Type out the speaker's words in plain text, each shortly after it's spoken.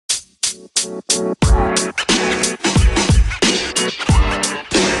All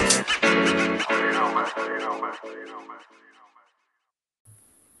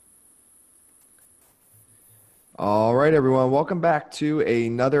right, everyone. Welcome back to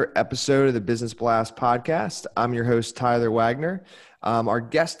another episode of the Business Blast podcast. I'm your host, Tyler Wagner. Our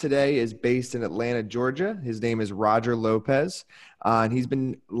guest today is based in Atlanta, Georgia. His name is Roger Lopez, and he's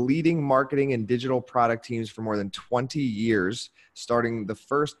been leading marketing and digital product teams for more than 20 years, starting the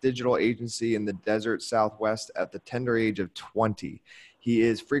first digital agency in the desert Southwest at the tender age of 20. He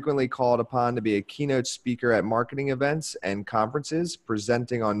is frequently called upon to be a keynote speaker at marketing events and conferences,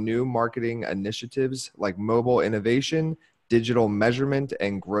 presenting on new marketing initiatives like mobile innovation, digital measurement,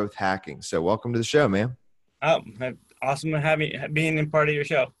 and growth hacking. So welcome to the show, man. Oh, awesome being in part of your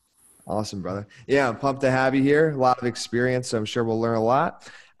show. Awesome, brother. Yeah, I'm pumped to have you here. A lot of experience, so I'm sure we'll learn a lot.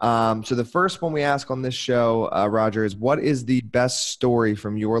 So the first one we ask on this show, Roger, is what is the best story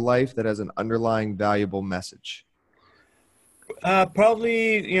from your life that has an underlying valuable message?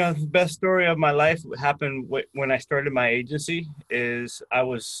 Probably, the best story of my life happened when I started my agency. I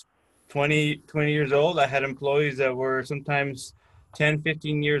was 20 years old. I had employees that were sometimes 10,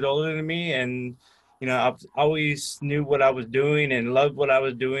 15 years older than me. And, I always knew what I was doing and loved what I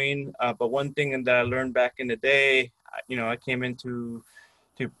was doing. But one thing that I learned back in the day, I came in to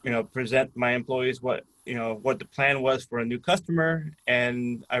present my employees what the plan was for a new customer.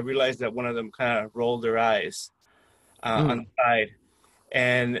 And I realized that one of them kind of rolled their eyes on the side.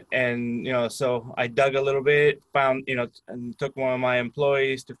 And so I dug a little bit, found, and took one of my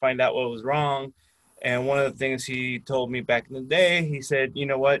employees to find out what was wrong. And one of the things he told me back in the day, he said, you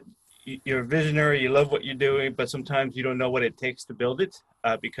know what, you're a visionary, you love what you're doing, but sometimes you don't know what it takes to build it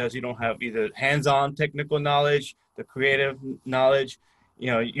because you don't have either hands-on technical knowledge, the creative knowledge,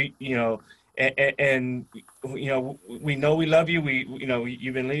 and we know we love you.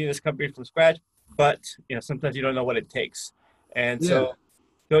 You've been leading this company from scratch, but, sometimes you don't know what it takes. And so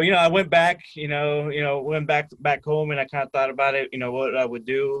I went back, back home, and I kind of thought about it, what I would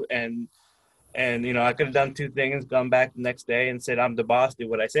do. And I could have done two things, gone back the next day and said, I'm the boss, do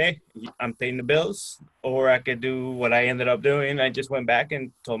what I say, I'm paying the bills. Or I could do what I ended up doing. I just went back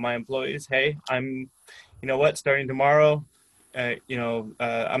and told my employees, hey, starting tomorrow, I'm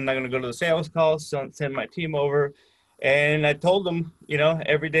not going to go to the sales calls, so send my team over. And I told them,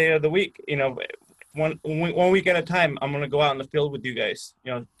 every day of the week, one week at a time, I'm going to go out in the field with you guys.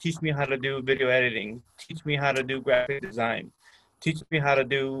 Teach me how to do video editing. Teach me how to do graphic design. Teach me how to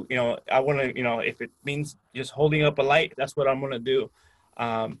do, I want to, if it means just holding up a light, that's what I'm going to do.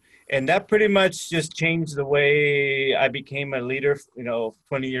 And that pretty much just changed the way I became a leader,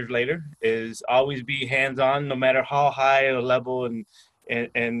 20 years later, is always be hands-on, no matter how high a level and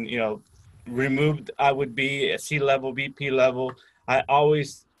removed I would be at C-level, VP level. I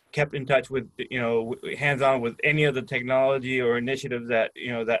always kept in touch with, hands-on with any of the technology or initiatives that,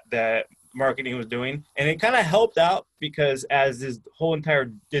 that marketing was doing. And it kind of helped out because as this whole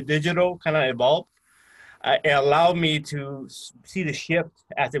entire digital kind of evolved, it allowed me to see the shift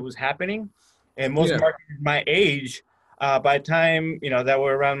as it was happening. And most marketers my age, by the time, that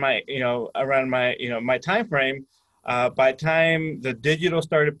were around my, my time frame, by the time the digital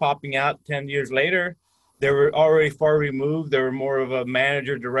started popping out 10 years later, they were already far removed. They were more of a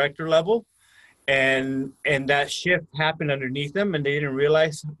manager director level. And that shift happened underneath them, and they didn't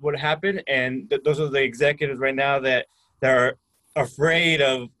realize what happened. And those are the executives right now that are afraid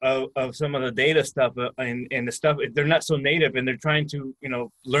of some of the data stuff and the stuff. They're not so native, and they're trying to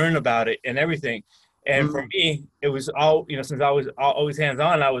learn about it and everything. And for me, it was all since I was always hands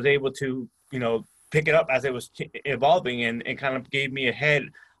on, I was able to pick it up as it was evolving, and kind of gave me a head.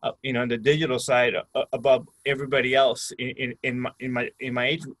 In the digital side above everybody else in my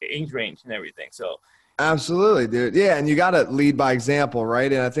age range and everything. So absolutely, dude. Yeah, and you got to lead by example,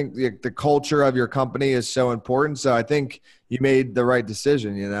 right? And I think the culture of your company is so important. So I think you made the right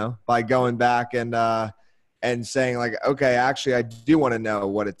decision, by going back and saying like, okay, actually, I do want to know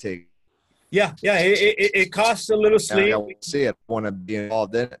what it takes. Yeah. It costs a little sleep. I want to see it. I want to be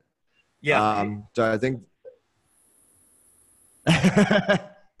involved in it. Yeah. So I think.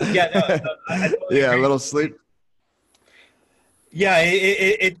 I totally a little sleep. Yeah,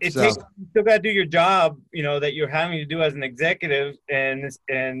 it takes, you still got to do your job, that you're having to do as an executive,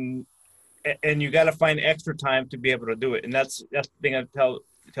 and you got to find extra time to be able to do it. And that's the thing I tell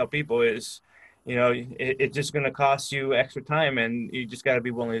people is, it's just going to cost you extra time, and you just got to be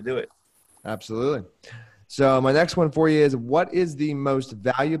willing to do it. Absolutely. So my next one for you is, what is the most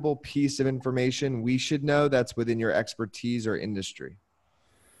valuable piece of information we should know that's within your expertise or industry?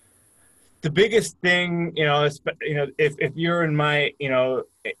 The biggest thing, if you're in my,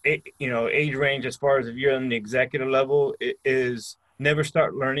 age range, as far as if you're on the executive level, is never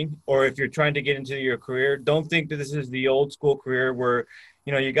start learning. Or if you're trying to get into your career, don't think that this is the old school career where,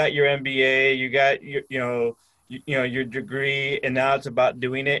 you got your MBA, you got your degree, and now it's about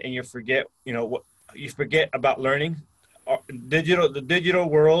doing it, and you forget, what you forget about learning. The digital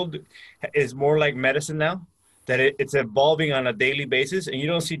world is more like medicine now, that it's evolving on a daily basis, and you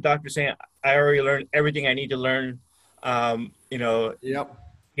don't see doctors saying, I already learned everything I need to learn, Yep.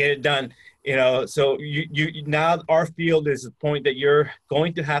 get it done. So you now our field is the point that you're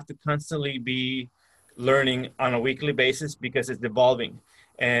going to have to constantly be learning on a weekly basis, because it's evolving,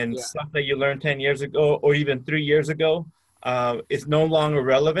 and Yeah. stuff that you learned 10 years ago or even 3 years ago is no longer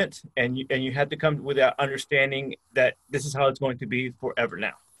relevant, and you have to come with that understanding that this is how it's going to be forever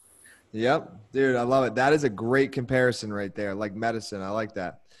now. Yep. Dude, I love it. That is a great comparison right there. Like medicine. I like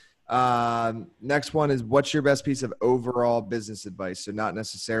that. Next one is, what's your best piece of overall business advice? So not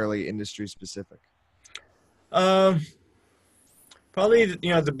necessarily industry specific. Um, Probably,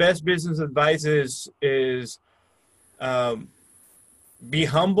 the best business advice is um, be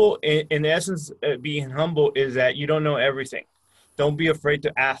humble. In essence, being humble is that you don't know everything. Don't be afraid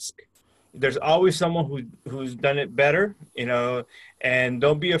to ask. There's always someone who's done it better, and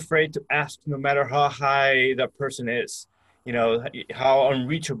don't be afraid to ask, no matter how high that person is, how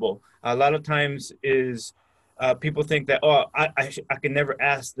unreachable. A lot of times is people think that, oh, I can never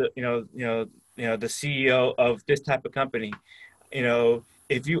ask the CEO of this type of company.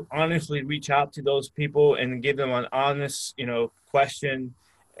 If you honestly reach out to those people and give them an honest, question,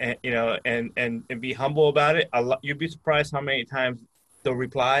 and and be humble about it, you'd be surprised how many times they'll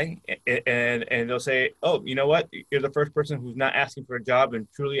reply, and they'll say, oh, you know what, you're the first person who's not asking for a job and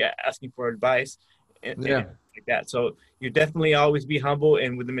truly asking for advice, and Yeah. like that. So you definitely always be humble,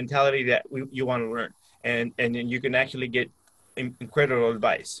 and with the mentality that you want to learn, and then you can actually get incredible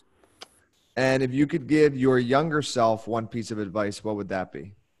advice. And if you could give your younger self one piece of advice, what would that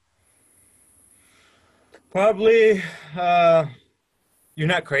be? Probably, you're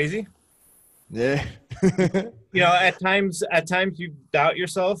not crazy. Yeah. At times you doubt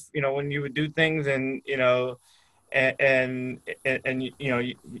yourself, when you would do things, and you're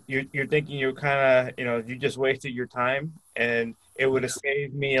thinking you're kind of, you just wasted your time, and it would have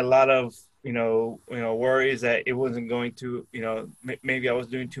saved me a lot of, worries that it wasn't going to, maybe I was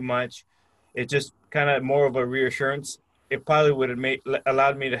doing too much. It just kind of more of a reassurance. It probably would have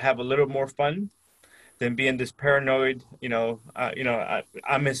allowed me to have a little more fun than being this paranoid.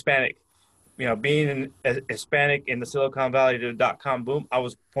 I'm Hispanic. Being Hispanic in the Silicon Valley to the dot-com boom, I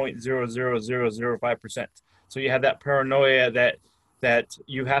was 0.00005%. So you have that paranoia that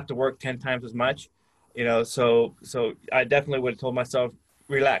you have to work 10 times as much. So I definitely would have told myself,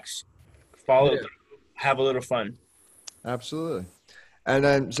 relax, follow, Yeah. have a little fun. Absolutely. And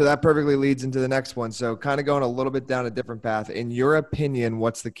then, so that perfectly leads into the next one. So kind of going a little bit down a different path. In your opinion,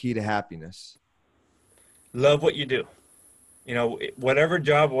 what's the key to happiness? Love what you do. Whatever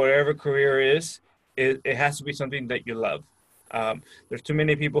job, whatever career it has to be something that you love. There's too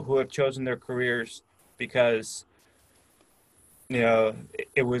many people who have chosen their careers because,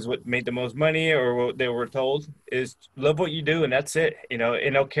 it was what made the most money, or what they were told. Is love what you do, and that's it. And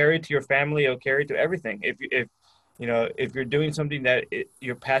it'll carry to your family, it'll carry to everything. If you're doing something that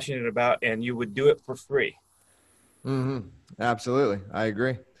you're passionate about, and you would do it for free. Mm-hmm. Absolutely. I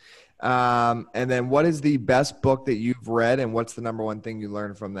agree. And then what is the best book that you've read, and what's the number one thing you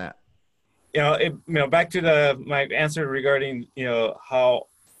learned from that? Back to my answer regarding,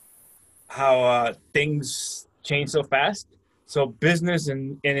 how things change so fast. So business,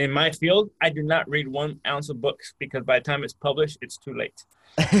 and in my field, I do not read 1 ounce of books, because by the time it's published, it's too late.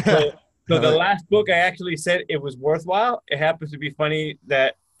 So, so the last book I actually said it was worthwhile. It happens to be funny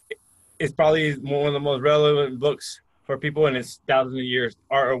that it's probably one of the most relevant books for people, and it's Thousands of Years,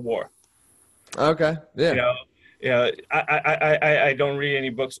 Art of War. Okay. You Yeah. know, I don't read any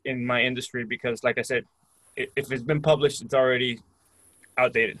books in my industry, because, like I said, if it's been published, it's already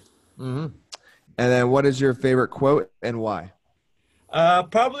outdated. Mm-hmm. And then what is your favorite quote and why?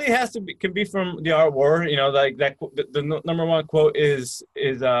 Probably can be from the Art War. Like that. The number one quote is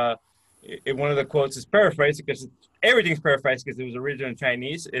one of the quotes is paraphrased, because everything's paraphrased because it was originally in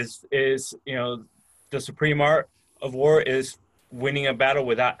Chinese. Is the supreme art of war is winning a battle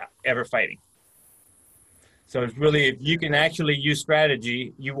without ever fighting. So it's really, if you can actually use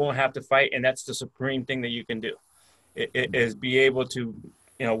strategy, you won't have to fight, and that's the supreme thing that you can do. It is be able to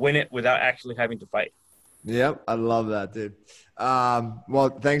win it without actually having to fight. Yep. I love that, dude.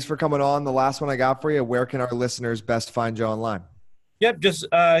 Well, thanks for coming on. The last one I got for you. Where can our listeners best find you online? Yep, just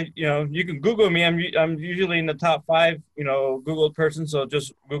you can Google me. I'm usually in the top 5, Google person. So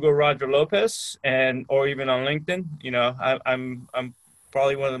just Google Roger Lopez, and or even on LinkedIn. I'm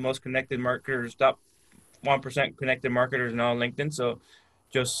probably one of the most connected marketers, top 1% connected marketers now on LinkedIn. So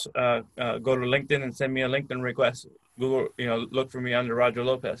just go to LinkedIn and send me a LinkedIn request. Google, look for me under Roger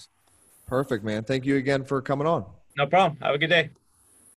Lopez. Perfect, man. Thank you again for coming on. No problem. Have a good day.